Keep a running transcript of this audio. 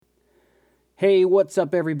Hey, what's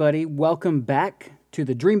up, everybody? Welcome back to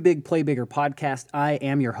the Dream Big, Play Bigger podcast. I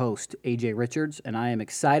am your host, AJ Richards, and I am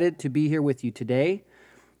excited to be here with you today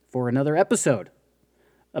for another episode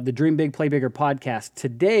of the Dream Big, Play Bigger podcast.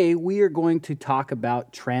 Today, we are going to talk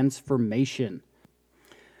about transformation.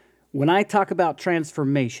 When I talk about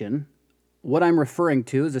transformation, what I'm referring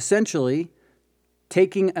to is essentially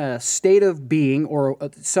taking a state of being or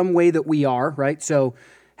some way that we are, right? So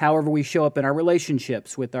however we show up in our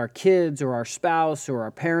relationships with our kids or our spouse or our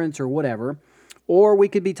parents or whatever, or we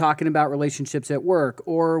could be talking about relationships at work,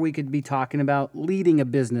 or we could be talking about leading a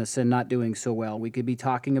business and not doing so well. We could be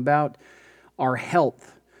talking about our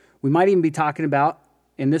health. We might even be talking about,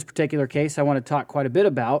 in this particular case, I want to talk quite a bit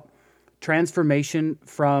about transformation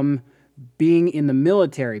from being in the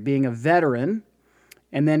military, being a veteran,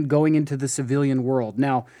 and then going into the civilian world.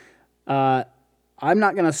 Now, I'm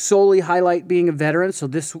not going to solely highlight being a veteran, so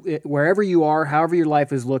wherever you are, however your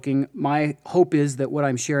life is looking, my hope is that what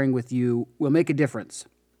I'm sharing with you will make a difference,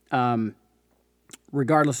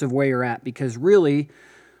 regardless of where you're at, because really,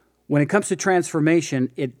 when it comes to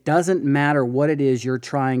transformation, it doesn't matter what it is you're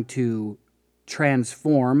trying to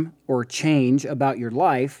transform or change about your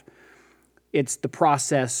life. It's the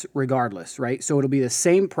process regardless, right? So it'll be the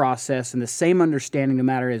same process and the same understanding no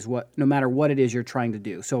matter what it is you're trying to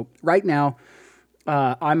do. So right now,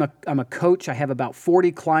 I'm a coach. I have about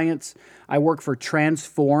 40 clients. I work for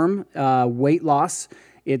Transform Weight Loss.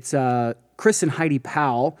 It's Chris and Heidi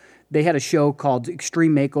Powell. They had a show called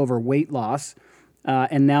Extreme Makeover Weight Loss,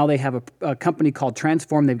 and now they have a company called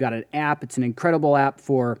Transform. They've got an app. It's an incredible app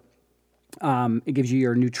for it gives you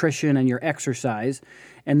your nutrition and your exercise,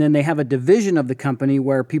 and then they have a division of the company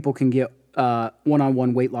where people can get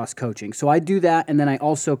one-on-one weight loss coaching. So I do that, and then I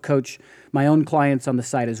also coach my own clients on the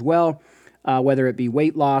side as well. Whether it be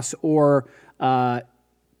weight loss or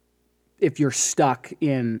if you're stuck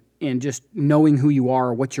in just knowing who you are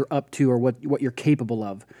or what you're up to or what you're capable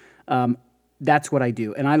of. That's what I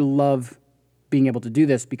do. And I love being able to do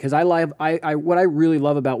this because what I really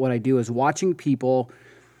love about what I do is watching people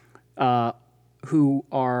who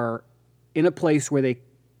are in a place where they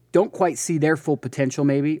don't quite see their full potential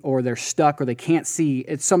maybe, or they're stuck, or they can't see.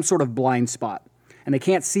 It's some sort of blind spot and they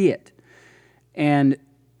can't see it. And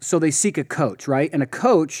so they seek a coach, right? And a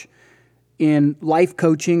coach in life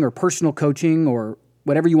coaching or personal coaching or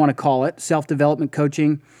whatever you want to call it, self-development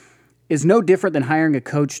coaching, is no different than hiring a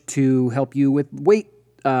coach to help you with weight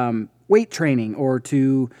training or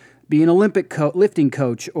to be an Olympic lifting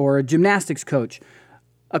coach or a gymnastics coach.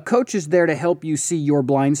 A coach is there to help you see your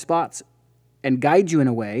blind spots and guide you in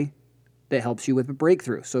a way that helps you with a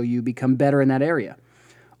breakthrough so you become better in that area.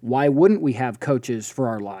 Why wouldn't we have coaches for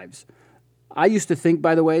our lives? I used to think,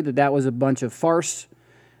 by the way, that was a bunch of farce.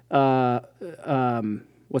 What's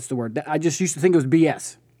the word? I just used to think it was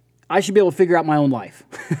BS. I should be able to figure out my own life.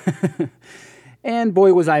 And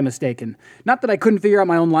boy, was I mistaken. Not that I couldn't figure out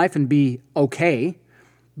my own life and be okay,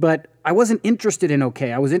 but I wasn't interested in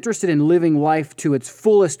okay. I was interested in living life to its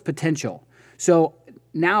fullest potential. So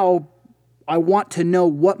now I want to know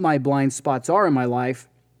what my blind spots are in my life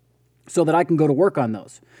so that I can go to work on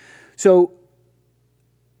those. So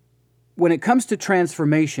when it comes to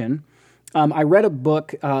transformation, I read a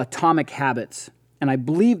book, Atomic Habits, and I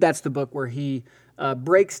believe that's the book where he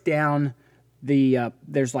breaks down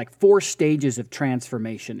there's like 4 stages of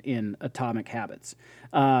transformation in Atomic Habits,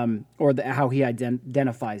 how he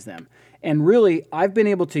identifies them. And really, I've been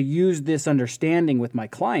able to use this understanding with my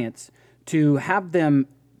clients to have them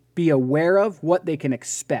be aware of what they can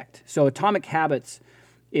expect. So Atomic Habits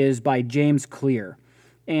is by James Clear.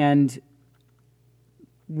 And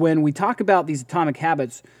when we talk about these atomic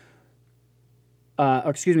habits,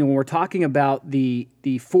 when we're talking about the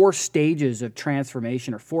 4 stages of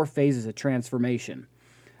transformation or 4 phases of transformation,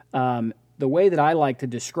 the way that I like to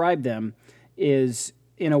describe them is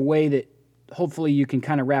in a way that hopefully you can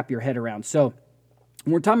kind of wrap your head around. So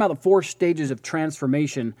when we're talking about the 4 stages of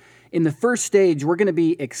transformation, in the first stage, we're going to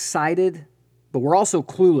be excited, but we're also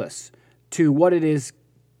clueless to what it is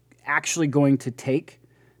actually going to take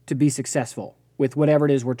to be successful with whatever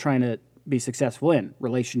it is we're trying to be successful in,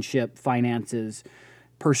 relationship, finances,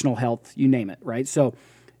 personal health, you name it, right? So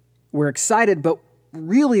we're excited, but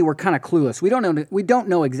really we're kind of clueless. We don't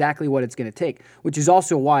know exactly what it's going to take, which is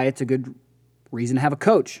also why it's a good reason to have a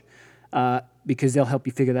coach, because they'll help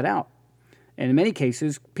you figure that out. And in many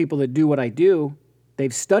cases, people that do what I do,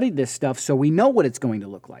 they've studied this stuff, so we know what it's going to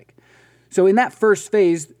look like. So in that first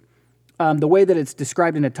phase, the way that it's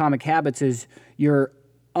described in Atomic Habits is you're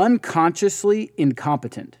unconsciously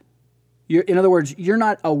incompetent. In other words, you're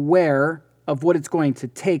not aware of what it's going to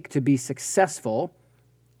take to be successful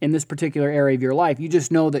in this particular area of your life. You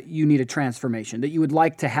just know that you need a transformation, that you would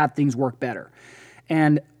like to have things work better.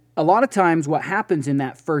 And a lot of times what happens in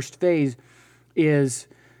that first phase is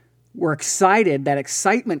we're excited. That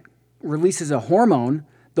excitement releases a hormone.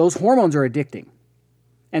 Those hormones are addicting.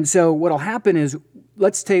 And so what'll happen is,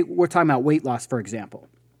 we're talking about weight loss, for example.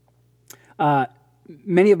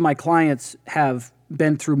 Many of my clients have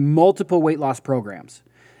been through multiple weight loss programs,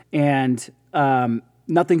 and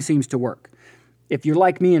nothing seems to work. If you're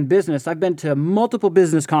like me in business, I've been to multiple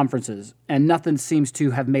business conferences, and nothing seems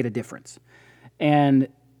to have made a difference. And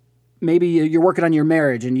maybe you're working on your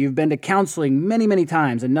marriage, and you've been to counseling many, many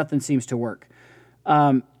times, and nothing seems to work.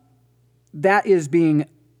 That is being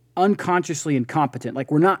unconsciously incompetent.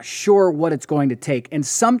 Like, we're not sure what it's going to take. And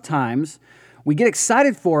sometimes we get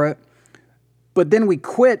excited for it, but then we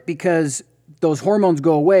quit because those hormones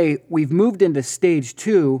go away. We've moved into stage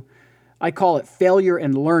 2. I call it failure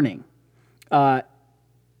and learning. But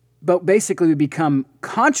basically, we become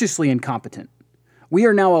consciously incompetent. We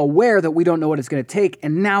are now aware that we don't know what it's going to take.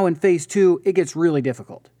 And now in phase 2, it gets really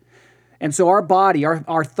difficult. And so our body,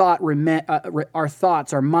 our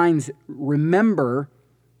thoughts, our minds remember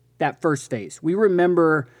that first phase. We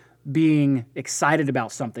remember being excited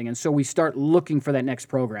about something. And so we start looking for that next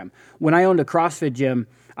program. When I owned a CrossFit gym,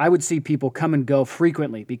 I would see people come and go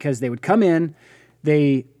frequently because they would come in,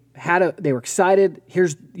 they were excited.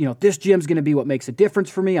 This gym's going to be what makes a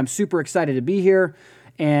difference for me. I'm super excited to be here.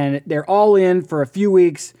 And they're all in for a few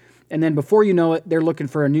weeks. And then before you know it, they're looking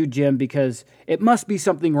for a new gym because it must be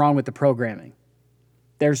something wrong with the programming.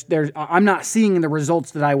 I'm not seeing the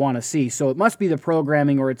results that I want to see. So it must be the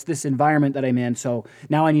programming, or it's this environment that I'm in. So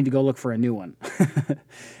now I need to go look for a new one.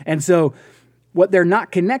 And so what they're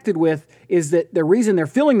not connected with is that the reason they're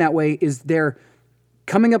feeling that way is they're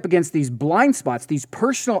coming up against these blind spots, these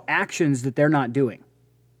personal actions that they're not doing.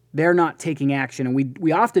 They're not taking action. And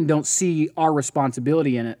we often don't see our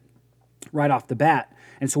responsibility in it right off the bat.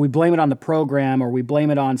 And so we blame it on the program, or we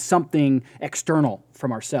blame it on something external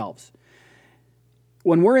from ourselves.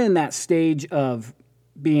 When we're in that stage of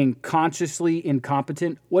being consciously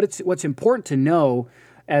incompetent, what's important to know,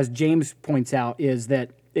 as James points out, is that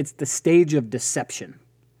it's the stage of deception.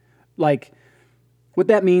 Like, what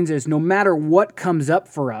that means is no matter what comes up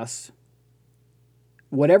for us,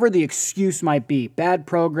 whatever the excuse might be, bad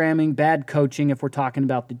programming, bad coaching, if we're talking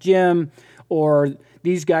about the gym, or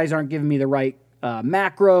these guys aren't giving me the right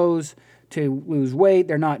macros to lose weight,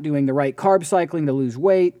 they're not doing the right carb cycling to lose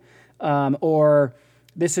weight, or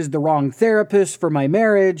this is the wrong therapist for my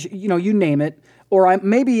marriage, you name it. Or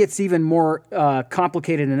maybe it's even more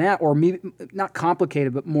complicated than that, or maybe not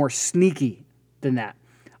complicated, but more sneaky than that.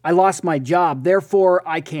 I lost my job, therefore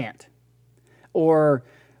I can't. Or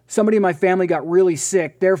somebody in my family got really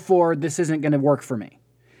sick, therefore this isn't going to work for me.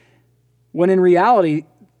 When in reality,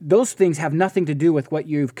 those things have nothing to do with what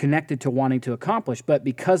you've connected to wanting to accomplish. But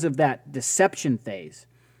because of that deception phase,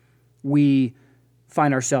 we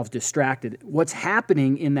find ourselves distracted. What's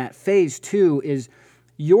happening in that phase 2 is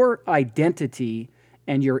your identity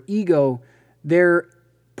and your ego, they're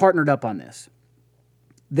partnered up on this.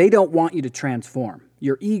 They don't want you to transform.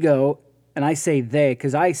 Your ego, and I say they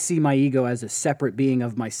because I see my ego as a separate being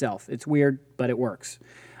of myself. It's weird, but it works.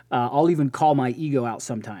 I'll even call my ego out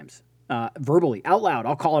sometimes. Verbally, out loud,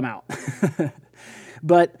 I'll call them out.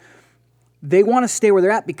 But they want to stay where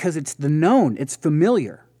they're at because it's the known, it's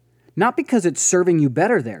familiar. Not because it's serving you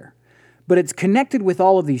better there, but it's connected with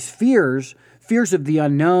all of these fears of the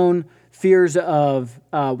unknown, fears of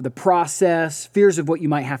the process, fears of what you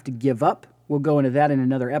might have to give up. We'll go into that in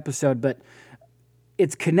another episode, but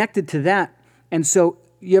it's connected to that. And so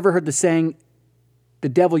you ever heard the saying, the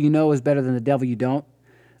devil you know is better than the devil you don't?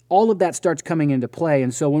 All of that starts coming into play.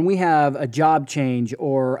 And so when we have a job change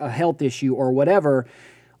or a health issue or whatever,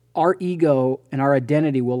 our ego and our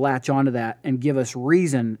identity will latch onto that and give us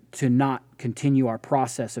reason to not continue our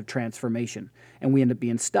process of transformation. And we end up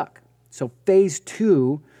being stuck. So phase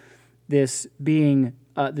 2, this being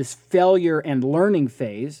this failure and learning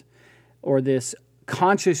phase, or this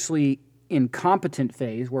consciously incompetent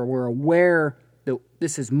phase where we're aware that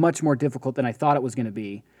this is much more difficult than I thought it was going to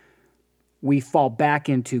be, we fall back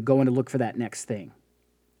into going to look for that next thing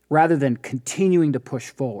rather than continuing to push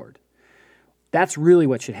forward. That's really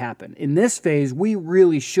what should happen. In this phase, we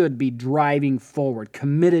really should be driving forward,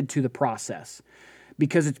 committed to the process,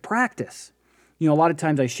 because it's practice. A lot of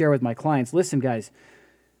times I share with my clients, listen, guys,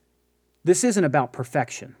 this isn't about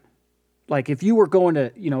perfection. Like if you were going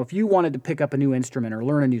to, if you wanted to pick up a new instrument or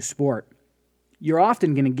learn a new sport, you're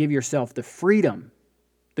often going to give yourself the freedom,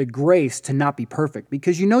 the grace to not be perfect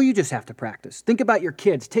because you just have to practice. Think about your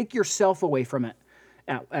kids. Take yourself away from it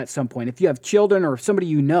at some point. If you have children or somebody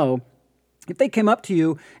you know, if they came up to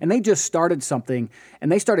you and they just started something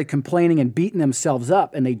and they started complaining and beating themselves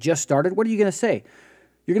up and they just started, what are you going to say?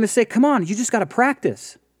 You're going to say, come on, you just got to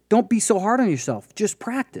practice. Don't be so hard on yourself. Just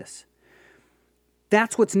practice.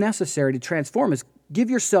 That's what's necessary to transform, is give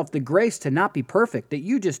yourself the grace to not be perfect, that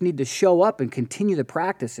you just need to show up and continue the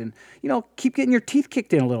practice and, keep getting your teeth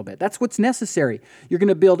kicked in a little bit. That's what's necessary. You're going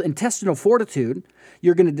to build intestinal fortitude.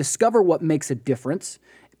 You're going to discover what makes a difference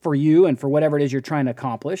for you and for whatever it is you're trying to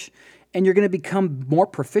accomplish, and you're going to become more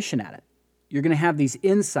proficient at it. You're going to have these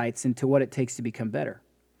insights into what it takes to become better.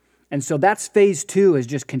 And so that's phase 2, is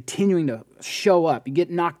just continuing to show up. You get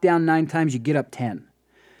knocked down 9 times, you get up 10.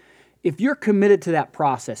 If you're committed to that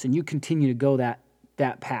process and you continue to go that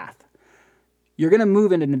path, you're going to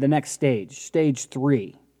move into the next stage, stage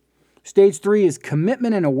 3. Stage 3 is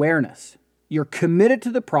commitment and awareness. You're committed to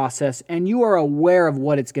the process and you are aware of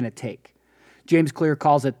what it's going to take. James Clear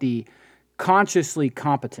calls it the consciously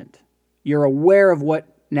competent. You're aware of what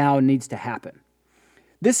now needs to happen.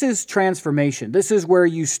 This is transformation. This is where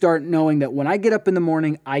you start knowing that when I get up in the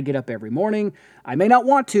morning, I get up every morning. I may not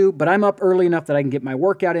want to, but I'm up early enough that I can get my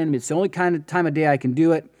workout in. It's the only kind of time of day I can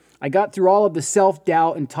do it. I got through all of the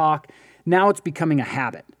self-doubt and talk. Now it's becoming a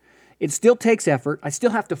habit. It still takes effort. I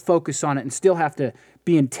still have to focus on it and still have to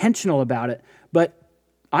be intentional about it. But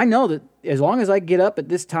I know that as long as I get up at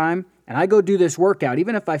this time and I go do this workout,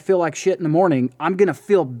 even if I feel like shit in the morning, I'm going to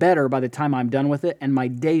feel better by the time I'm done with it, and my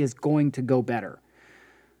day is going to go better.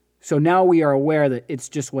 So now we are aware that it's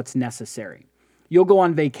just what's necessary. You'll go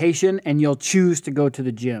on vacation and you'll choose to go to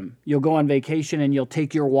the gym. You'll go on vacation and you'll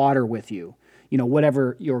take your water with you.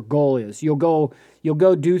 Whatever your goal is. You'll go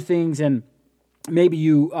do things, and maybe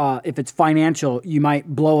you, if it's financial, you might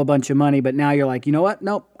blow a bunch of money, but now you're like, you know what?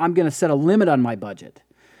 Nope, I'm going to set a limit on my budget.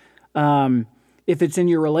 If it's in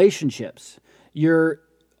your relationships, your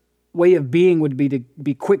way of being would be to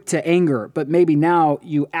be quick to anger, but maybe now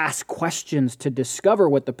you ask questions to discover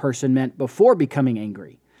what the person meant before becoming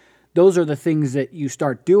angry. Those are the things that you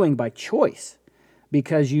start doing by choice,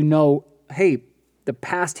 because hey, the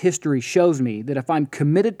past history shows me that if I'm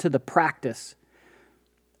committed to the practice,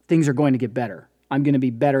 things are going to get better. I'm going to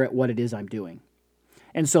be better at what it is I'm doing.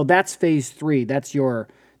 And so that's phase 3. That's your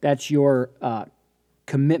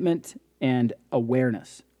commitment and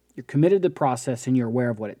awareness. You're committed to the process and you're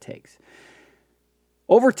aware of what it takes.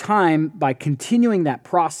 Over time, by continuing that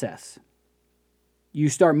process, you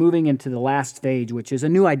start moving into the last stage, which is a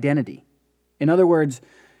new identity. In other words,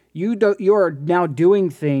 you are now doing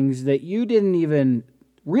things that you didn't even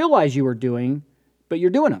realize you were doing, but you're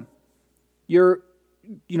doing them. You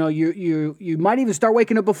might even start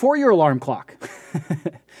waking up before your alarm clock.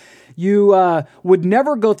 You would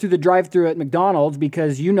never go through the drive-thru at McDonald's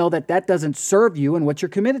because you know that doesn't serve you and what you're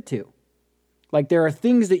committed to. Like, there are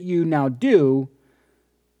things that you now do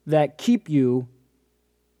that keep you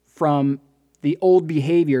from the old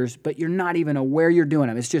behaviors, but you're not even aware you're doing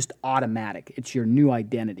them. It's just automatic. It's your new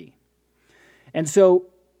identity. And so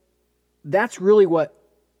that's really what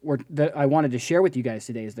I wanted to share with you guys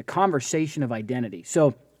today, is the conversation of identity.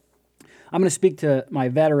 So I'm going to speak to my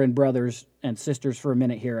veteran brothers and sisters for a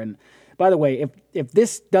minute here. And by the way, if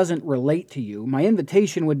this doesn't relate to you, my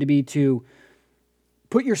invitation would be to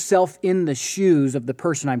put yourself in the shoes of the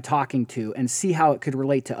person I'm talking to and see how it could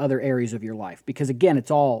relate to other areas of your life. Because again,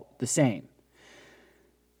 it's all the same.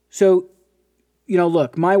 So,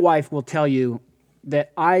 look, my wife will tell you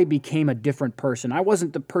that I became a different person. I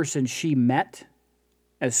wasn't the person she met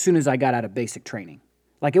as soon as I got out of basic training.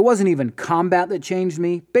 Like, it wasn't even combat that changed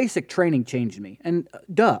me. Basic training changed me. And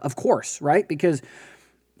of course, right? Because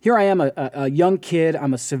here I am, a young kid.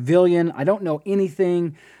 I'm a civilian. I don't know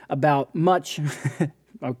anything about much.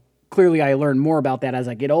 Clearly, I learned more about that as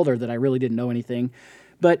I get older, that I really didn't know anything.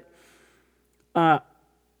 But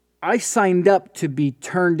I signed up to be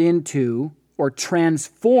turned into or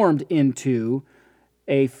transformed into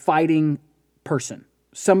a fighting person.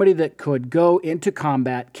 Somebody that could go into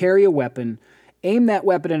combat, carry a weapon, aim that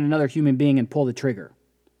weapon at another human being and pull the trigger.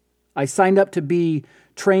 I signed up to be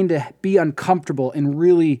trained to be uncomfortable in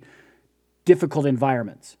really difficult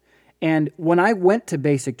environments. And when I went to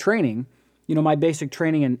basic training, my basic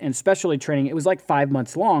training and specialty training, it was like 5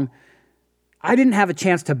 months long. I didn't have a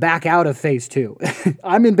chance to back out of phase 2.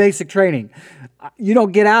 I'm in basic training. You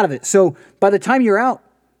don't get out of it. So by the time you're out,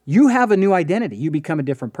 you have a new identity. You become a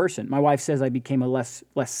different person. My wife says I became a less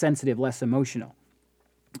sensitive, less emotional,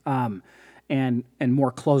 and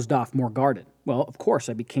more closed off, more guarded. Well, of course,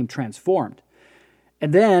 I became transformed.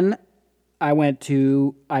 And then I went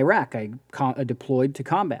to Iraq. I deployed to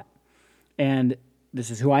combat. And this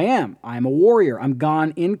is who I am. I'm a warrior. I'm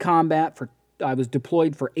gone in combat for I was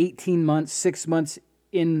deployed for 18 months, 6 months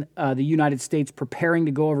in the United States preparing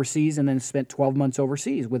to go overseas, and then spent 12 months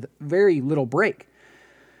overseas with very little break.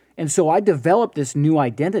 And so I developed this new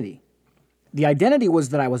identity. The identity was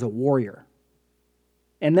that I was a warrior.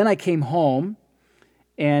 And then I came home,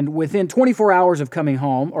 and within 24 hours of coming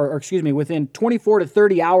home, or excuse me, within 24 to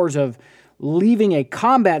 30 hours of leaving a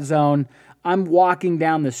combat zone, I'm walking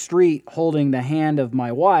down the street holding the hand of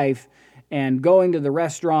my wife and going to the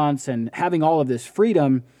restaurants and having all of this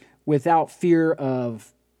freedom without fear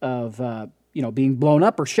of being blown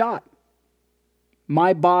up or shot.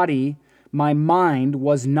 My body, my mind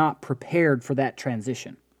was not prepared for that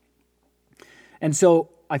transition. And so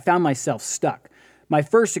I found myself stuck. My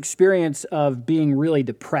first experience of being really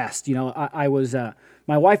depressed, I was,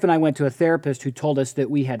 my wife and I went to a therapist who told us that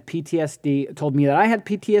we had PTSD, told me that I had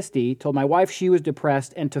PTSD, told my wife she was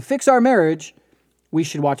depressed, and to fix our marriage, we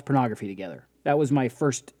should watch pornography together. That was my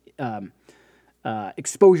first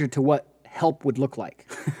exposure to what help would look like.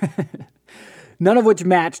 None of which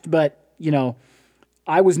matched, but,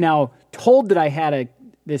 I was now told that I had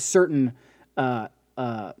this certain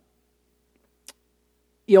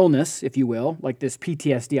illness, if you will, like this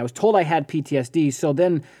PTSD. I was told I had PTSD, so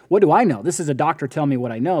then what do I know? This is a doctor telling me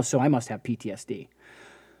what I know, so I must have PTSD.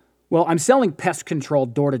 Well, I'm selling pest control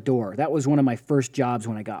door to door. That was one of my first jobs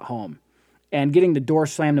when I got home, and getting the door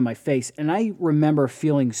slammed in my face. And I remember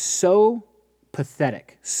feeling so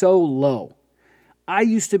pathetic, so low. I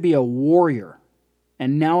used to be a warrior,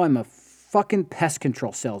 and now I'm a fucking pest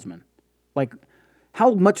control salesman. Like,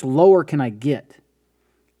 how much lower can I get?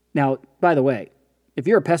 Now, by the way, if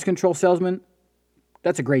you're a pest control salesman,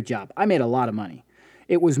 that's a great job. I made a lot of money.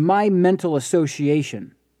 It was my mental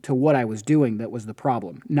association to what I was doing that was the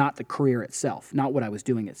problem, not the career itself, not what I was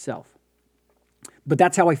doing itself. But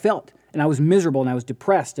that's how I felt, and I was miserable, and I was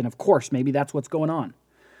depressed, and of course, maybe that's what's going on.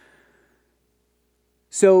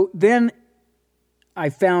 So then I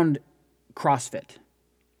found CrossFit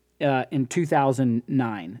in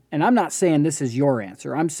 2009, and I'm not saying this is your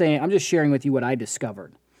answer. I'm just sharing with you what I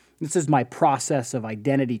discovered. This is my process of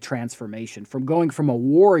identity transformation, from going from a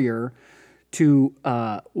warrior to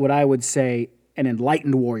what I would say an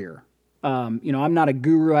enlightened warrior. I'm not a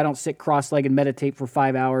guru. I don't sit cross-legged and meditate for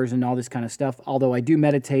 5 hours and all this kind of stuff, although I do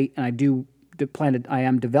meditate and I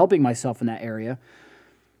am developing myself in that area.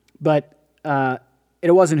 But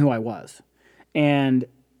it wasn't who I was. And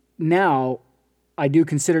now I do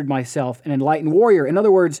consider myself an enlightened warrior. In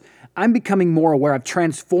other words, I'm becoming more aware. I've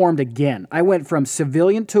transformed again. I went from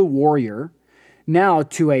civilian to warrior, now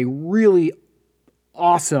to a really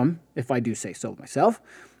awesome, if I do say so myself,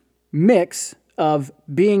 mix of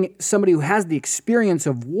being somebody who has the experience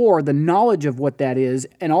of war, the knowledge of what that is,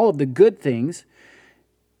 and all of the good things,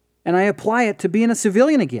 and I apply it to being a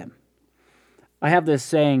civilian again. I have this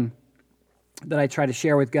saying that I try to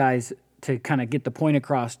share with guys to kind of get the point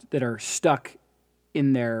across that are stuck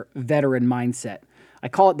in their veteran mindset. I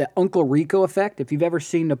call it the Uncle Rico effect. If you've ever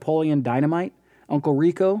seen Napoleon Dynamite, Uncle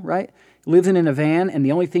Rico, right? Lives in a van, and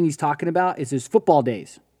the only thing he's talking about is his football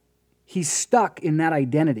days. He's stuck in that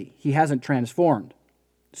identity. He hasn't transformed.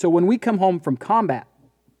 So when we come home from combat,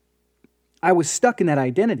 I was stuck in that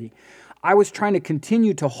identity. I was trying to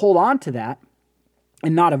continue to hold on to that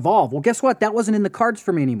and not evolve. Well, guess what? That wasn't in the cards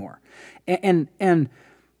for me anymore. And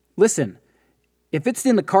listen, if it's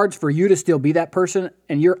in the cards for you to still be that person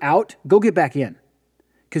and you're out, go get back in.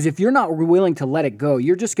 Because if you're not willing to let it go,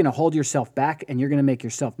 you're just going to hold yourself back and you're going to make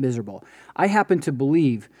yourself miserable. I happen to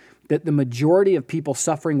believe that the majority of people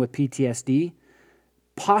suffering with PTSD,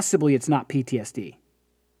 possibly it's not PTSD.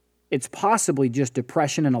 It's possibly just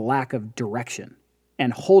depression and a lack of direction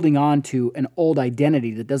and holding on to an old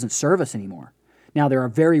identity that doesn't serve us anymore. Now, there are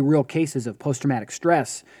very real cases of post-traumatic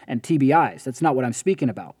stress and TBIs. That's not what I'm speaking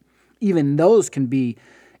about. Even those can be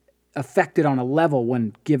affected on a level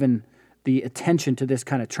when given the attention to this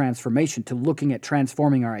kind of transformation, to looking at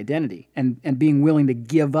transforming our identity and being willing to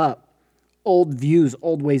give up old views,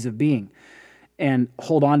 old ways of being, and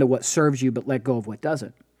hold on to what serves you but let go of what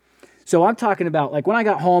doesn't. So I'm talking about, like, when I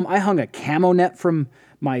got home, I hung a camo net from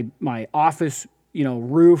my office,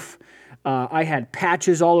 roof. I had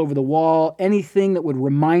patches all over the wall. Anything that would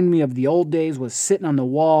remind me of the old days was sitting on the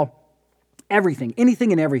wall. Everything,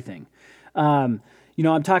 anything and everything.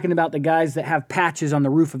 I'm talking about the guys that have patches on the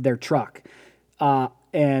roof of their truck.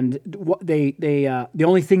 And the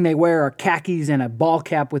only thing they wear are khakis and a ball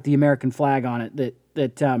cap with the American flag on it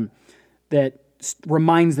that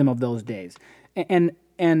reminds them of those days. And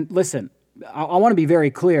listen, I want to be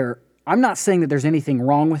very clear. I'm not saying that there's anything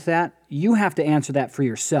wrong with that. You have to answer that for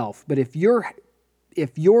yourself. But if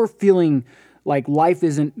you're feeling like life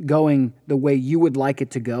isn't going the way you would like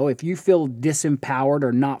it to go, if you feel disempowered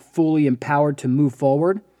or not fully empowered to move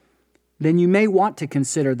forward, then you may want to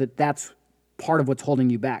consider that that's part of what's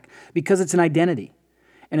holding you back, because it's an identity.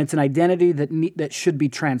 And it's an identity that should be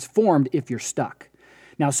transformed if you're stuck.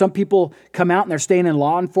 Now, some people come out and they're staying in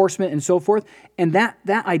law enforcement and so forth, and that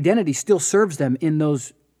identity still serves them in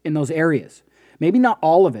those areas. Maybe not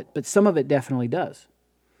all of it, but some of it definitely does.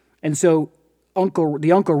 And so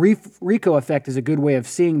the Uncle Rico effect is a good way of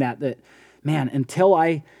seeing that, man, until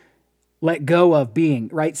I let go of being,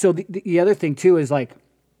 right? So the other thing too is like,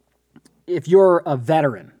 if you're a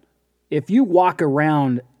veteran, if you walk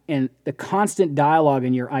around and the constant dialogue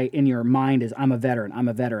in your mind is, I'm a veteran, I'm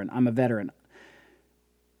a veteran, I'm a veteran.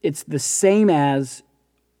 It's the same as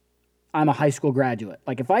I'm a high school graduate.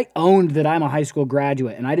 Like if I owned that I'm a high school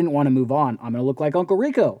graduate and I didn't want to move on, I'm going to look like Uncle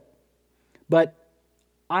Rico. But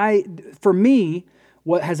for me,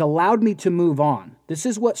 what has allowed me to move on, this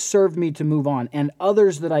is what served me to move on, and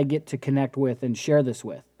others that I get to connect with and share this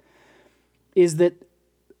with, is that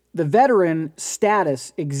the veteran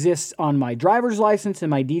status exists on my driver's license and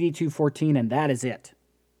my DD-214, and that is it.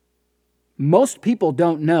 Most people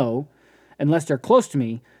don't know, unless they're close to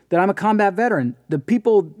me, that I'm a combat veteran.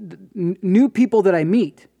 New people that I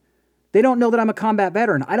meet, they don't know that I'm a combat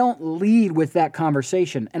veteran. I don't lead with that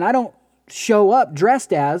conversation, and I don't show up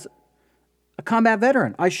dressed as a combat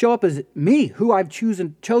veteran. I show up as me, who I've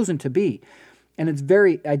chosen to be, and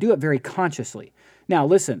I do it very consciously. Now,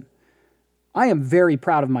 listen, I am very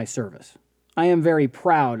proud of my service. I am very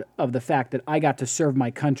proud of the fact that I got to serve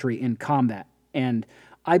my country in combat, and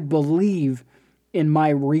I believe in my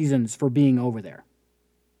reasons for being over there.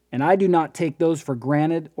 And I do not take those for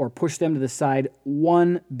granted or push them to the side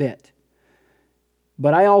one bit.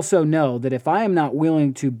 But I also know that if I am not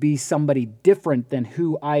willing to be somebody different than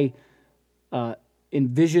who I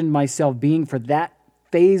envisioned myself being for that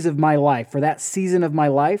phase of my life, for that season of my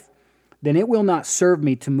life, then it will not serve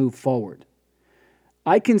me to move forward.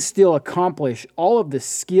 I can still accomplish all of the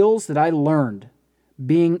skills that I learned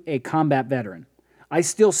being a combat veteran. I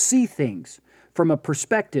still see things from a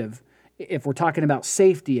perspective, if we're talking about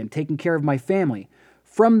safety and taking care of my family,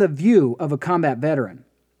 from the view of a combat veteran.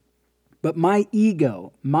 But my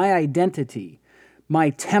ego, my identity, my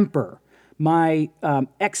temper, my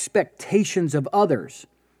expectations of others,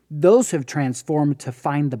 those have transformed to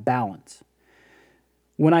find the balance.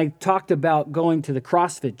 When I talked about going to the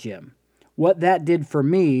CrossFit gym, what that did for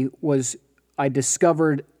me was I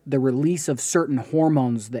discovered the release of certain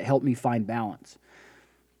hormones that helped me find balance.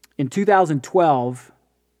 In 2012,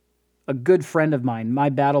 a good friend of mine, my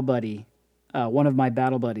battle buddy, one of my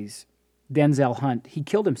battle buddies, Denzel Hunt, he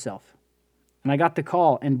killed himself. And I got the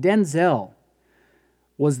call, and Denzel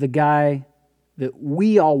was the guy that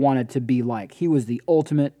we all wanted to be like. He was the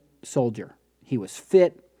ultimate soldier. He was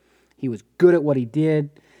fit. He was good at what he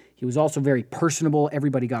did. He was also very personable.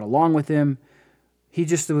 Everybody got along with him. He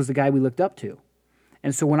just was the guy we looked up to.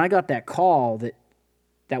 And so when I got that call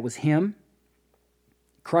that was him,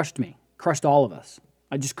 crushed me, crushed all of us.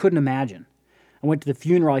 I just couldn't imagine. I went to the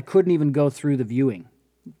funeral. I couldn't even go through the viewing.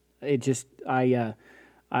 I just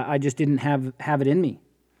didn't have it in me.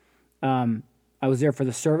 I was there for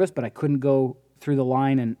the service, but I couldn't go through the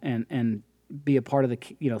line and be a part of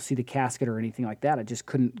see the casket or anything like that. I just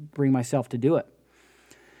couldn't bring myself to do it.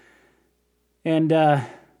 And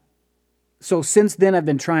so since then, I've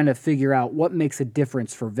been trying to figure out what makes a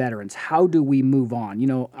difference for veterans. How do we move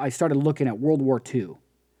on? I started looking at World War II.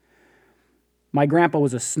 My grandpa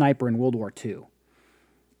was a sniper in World War II.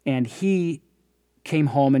 And he came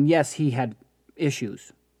home, and yes, he had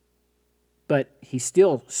issues. But he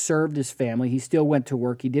still served his family. He still went to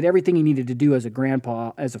work. He did everything he needed to do as a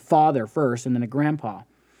grandpa, as a father first, and then a grandpa.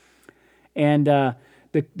 And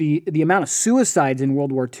the amount of suicides in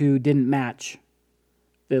World War II didn't match.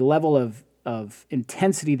 The level of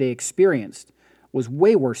intensity they experienced was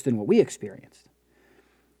way worse than what we experienced.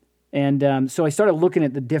 And so I started looking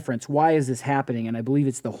at the difference. Why is this happening? And I believe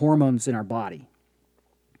it's the hormones in our body.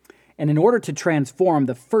 And in order to transform,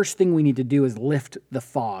 the first thing we need to do is lift the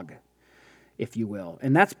fog, if you will.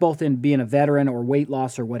 And that's both in being a veteran or weight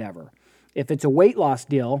loss or whatever. If it's a weight loss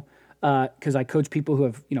deal, because I coach people who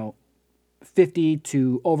have, 50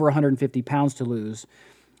 to over 150 pounds to lose,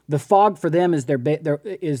 the fog for them is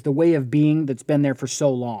is the way of being that's been there for so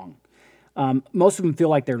long. Most of them feel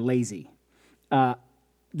like they're lazy.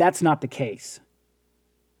 That's not the case.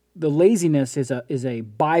 The laziness is a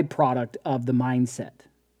byproduct of the mindset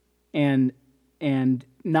and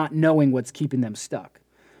not knowing what's keeping them stuck.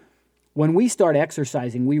 When we start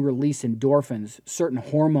exercising, we release endorphins, certain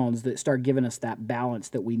hormones that start giving us that balance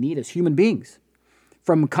that we need as human beings.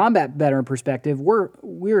 from a combat veteran perspective,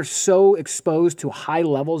 we're so exposed to high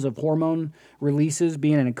levels of hormone releases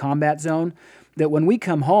being in a combat zone that when we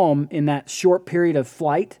come home in that short period of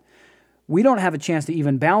flight, we don't have a chance to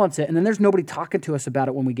even balance it. And then there's nobody talking to us about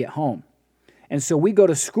it when we get home. And so we go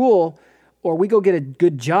to school or we go get a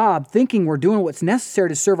good job thinking we're doing what's necessary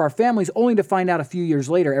to serve our families, only to find out a few years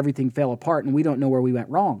later everything fell apart and we don't know where we went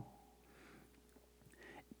wrong.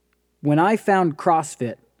 When I found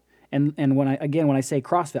CrossFit, and when I say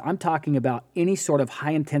CrossFit, I'm talking about any sort of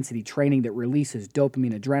high-intensity training that releases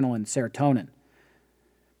dopamine, adrenaline, serotonin,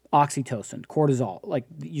 oxytocin, cortisol. Like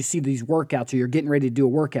you see these workouts or you're getting ready to do a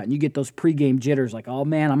workout and you get those pregame jitters like, oh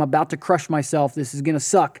man, I'm about to crush myself. This is going to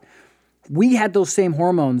suck. We had those same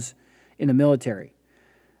hormones in the military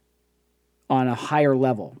on a higher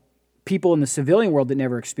level. People in the civilian world that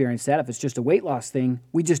never experienced that, if it's just a weight loss thing,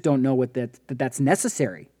 we just don't know that's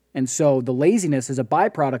necessary. And so the laziness is a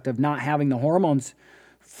byproduct of not having the hormones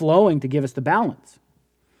flowing to give us the balance.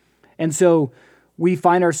 And so we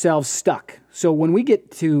find ourselves stuck. So when we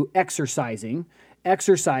get to exercising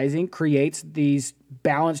creates these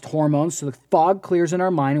balanced hormones so the fog clears in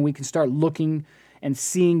our mind and we can start looking and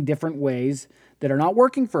seeing different ways that are not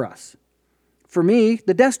working for us. For me,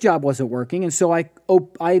 the desk job wasn't working, and so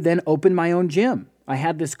I then opened my own gym. I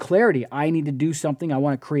had this clarity. I need to do something. I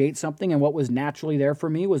want to create something, and what was naturally there for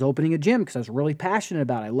me was opening a gym because I was really passionate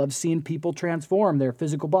about it. I love seeing people transform their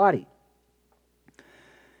physical body.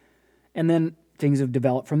 And then things have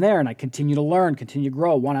developed from there, and I continue to learn, continue to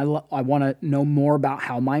grow. I want to know more about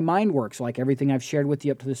how my mind works, like everything I've shared with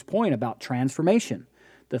you up to this point about transformation,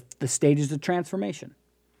 the stages of transformation.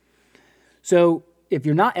 So if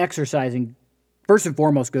you're not exercising, first and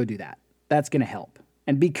foremost, go do that. That's going to help.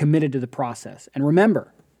 And be committed to the process. And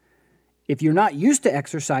remember, if you're not used to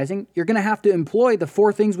exercising, you're going to have to employ the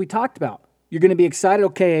 4 things we talked about. You're going to be excited.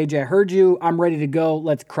 Okay, AJ, I heard you. I'm ready to go.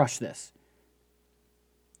 Let's crush this.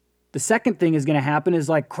 The second thing is going to happen is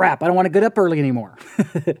like, crap, I don't want to get up early anymore.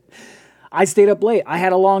 I stayed up late. I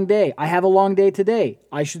had a long day. I have a long day today.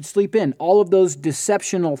 I should sleep in. All of those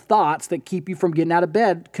deceptional thoughts that keep you from getting out of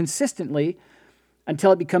bed consistently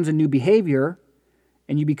until it becomes a new behavior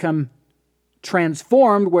and you become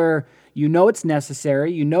transformed where you know it's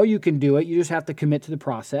necessary, you know you can do it, you just have to commit to the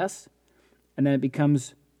process, and then it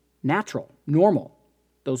becomes natural, normal,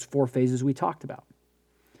 those 4 phases we talked about.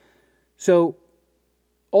 So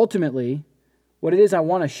ultimately, what it is I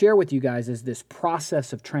want to share with you guys is this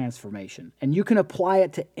process of transformation, and you can apply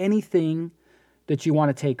it to anything that you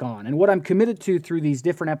want to take on. And what I'm committed to through these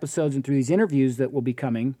different episodes and through these interviews that will be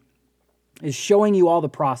coming is showing you all the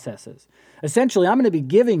processes. Essentially, I'm going to be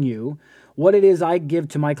giving you what it is I give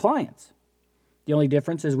to my clients. The only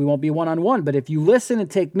difference is we won't be one-on-one, but if you listen and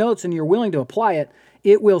take notes and you're willing to apply it,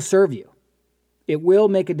 it will serve you. It will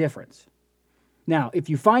make a difference. Now, if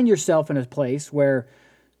you find yourself in a place where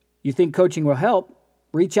you think coaching will help,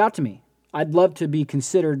 reach out to me. I'd love for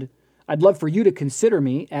you to consider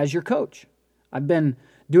me as your coach. I've been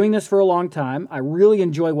doing this for a long time. I really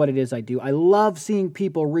enjoy what it is I do. I love seeing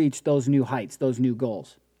people reach those new heights, those new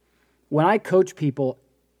goals. When I coach people,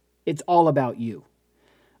 it's all about you.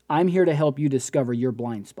 I'm here to help you discover your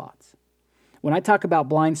blind spots. When I talk about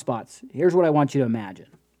blind spots, here's what I want you to imagine.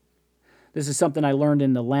 This is something I learned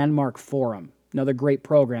in the Landmark Forum. Another great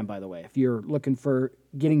program, by the way. If you're looking for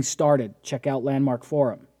getting started, check out Landmark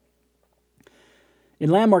Forum. In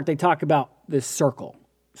Landmark, they talk about this circle.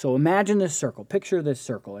 So imagine this circle. Picture this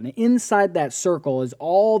circle. And inside that circle is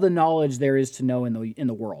all the knowledge there is to know in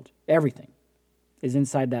the world. Everything is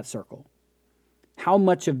inside that circle. How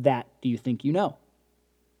much of that do you think you know?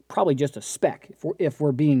 Probably just a speck, if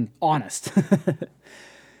we're being honest.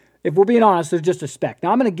 If we're being honest, there's just a speck.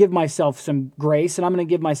 Now, I'm going to give myself some grace, and I'm going to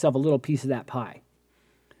give myself a little piece of that pie.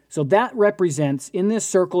 So that represents, in this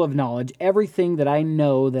circle of knowledge, everything that I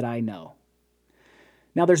know that I know.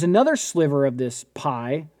 Now, there's another sliver of this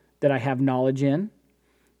pie that I have knowledge in,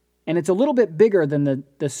 and it's a little bit bigger than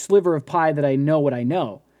the sliver of pie that I know what I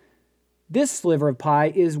know. This sliver of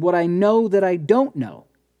pie is what I know that I don't know.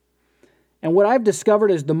 And what I've discovered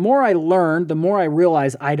is the more I learn, the more I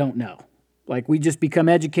realize I don't know. Like we just become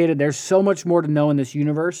educated. There's so much more to know in this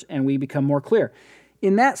universe, and we become more clear.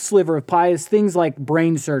 In that sliver of pie is things like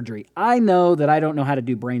brain surgery. I know that I don't know how to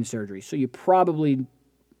do brain surgery, so you probably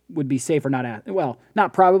would be safer not asking. Well,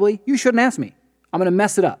 not probably. You shouldn't ask me. I'm going to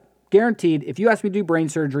mess it up. Guaranteed, if you ask me to do brain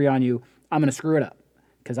surgery on you, I'm going to screw it up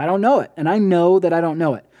because I don't know it, and I know that I don't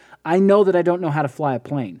know it. I know that I don't know how to fly a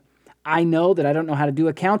plane. I know that I don't know how to do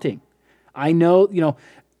accounting. I know,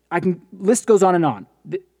 list goes on and on.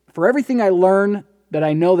 For everything I learn that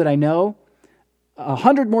I know,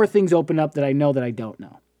 100 more things open up that I know that I don't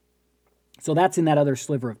know. So that's in that other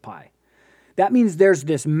sliver of pie. That means there's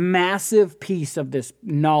this massive piece of this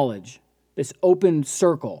knowledge, this open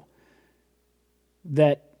circle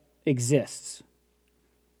that exists.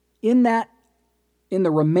 In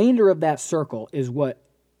the remainder of that circle is what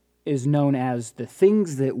is known as the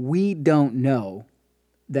things that we don't know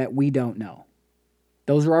that we don't know.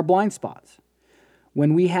 Those are our blind spots.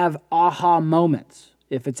 When we have aha moments,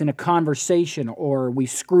 if it's in a conversation or we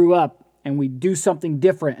screw up and we do something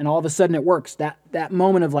different and all of a sudden it works, that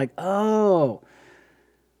moment of like, oh,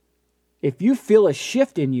 if you feel a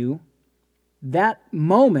shift in you, that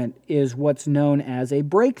moment is what's known as a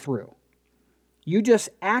breakthrough. You just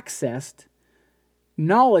accessed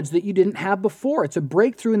knowledge that you didn't have before. It's a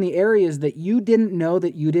breakthrough in the areas that you didn't know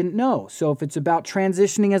that you didn't know. So if it's about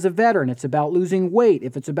transitioning as a veteran, it's about losing weight,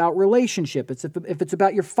 if it's about relationship, if it's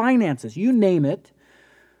about your finances, you name it.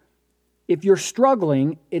 If you're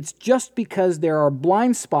struggling, it's just because there are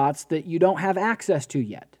blind spots that you don't have access to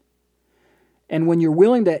yet. And when you're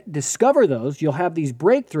willing to discover those, you'll have these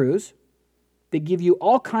breakthroughs that give you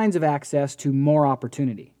all kinds of access to more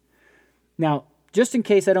opportunity. Now, just in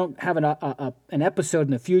case I don't have an episode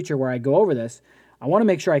in the future where I go over this, I want to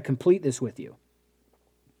make sure I complete this with you.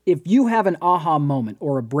 If you have an aha moment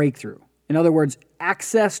or a breakthrough, in other words,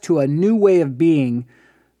 access to a new way of being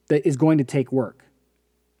that is going to take work,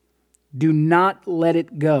 do not let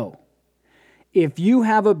it go. If you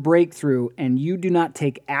have a breakthrough and you do not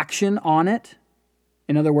take action on it,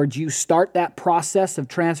 in other words, you start that process of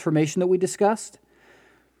transformation that we discussed,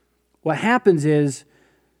 what happens is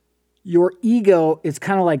your ego is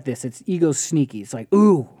kind of like this. It's ego sneaky. It's like,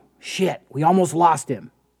 ooh, shit, we almost lost him.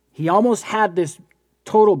 He almost had this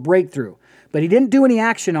total breakthrough, but he didn't do any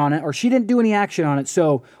action on it, or she didn't do any action on it,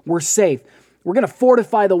 so we're safe. We're going to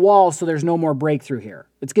fortify the wall so there's no more breakthrough here.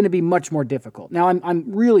 It's going to be much more difficult. Now, I'm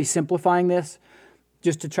really simplifying this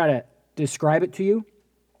just to try to describe it to you.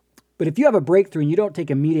 But if you have a breakthrough and you don't take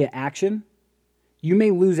immediate action, you may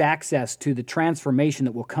lose access to the transformation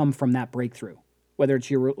that will come from that breakthrough. Whether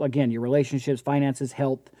it's your relationships, finances,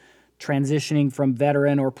 health, transitioning from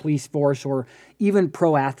veteran or police force, or even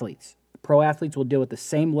pro athletes. Pro athletes will deal with the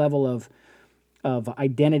same level of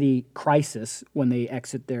identity crisis when they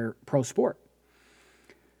exit their pro sport.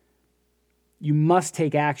 You must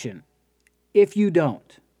take action. If you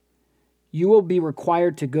don't, you will be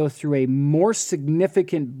required to go through a more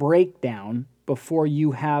significant breakdown before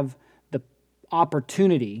you have the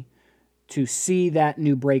opportunity to see that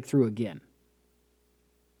new breakthrough again.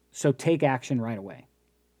 So take action right away.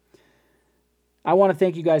 I want to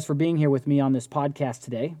thank you guys for being here with me on this podcast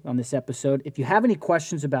today, on this episode. If you have any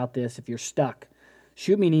questions about this, if you're stuck,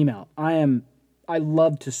 shoot me an email. I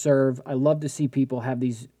love to serve. I love to see people have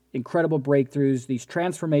these incredible breakthroughs, these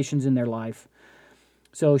transformations in their life.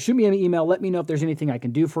 So shoot me an email. Let me know if there's anything I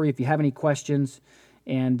can do for you, if you have any questions,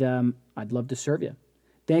 and I'd love to serve you.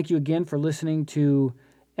 Thank you again for listening to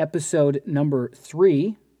episode number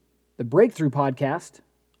 3, the Breakthrough Podcast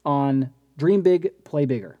on Dream Big, Play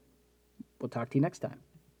Bigger. We'll talk to you next time.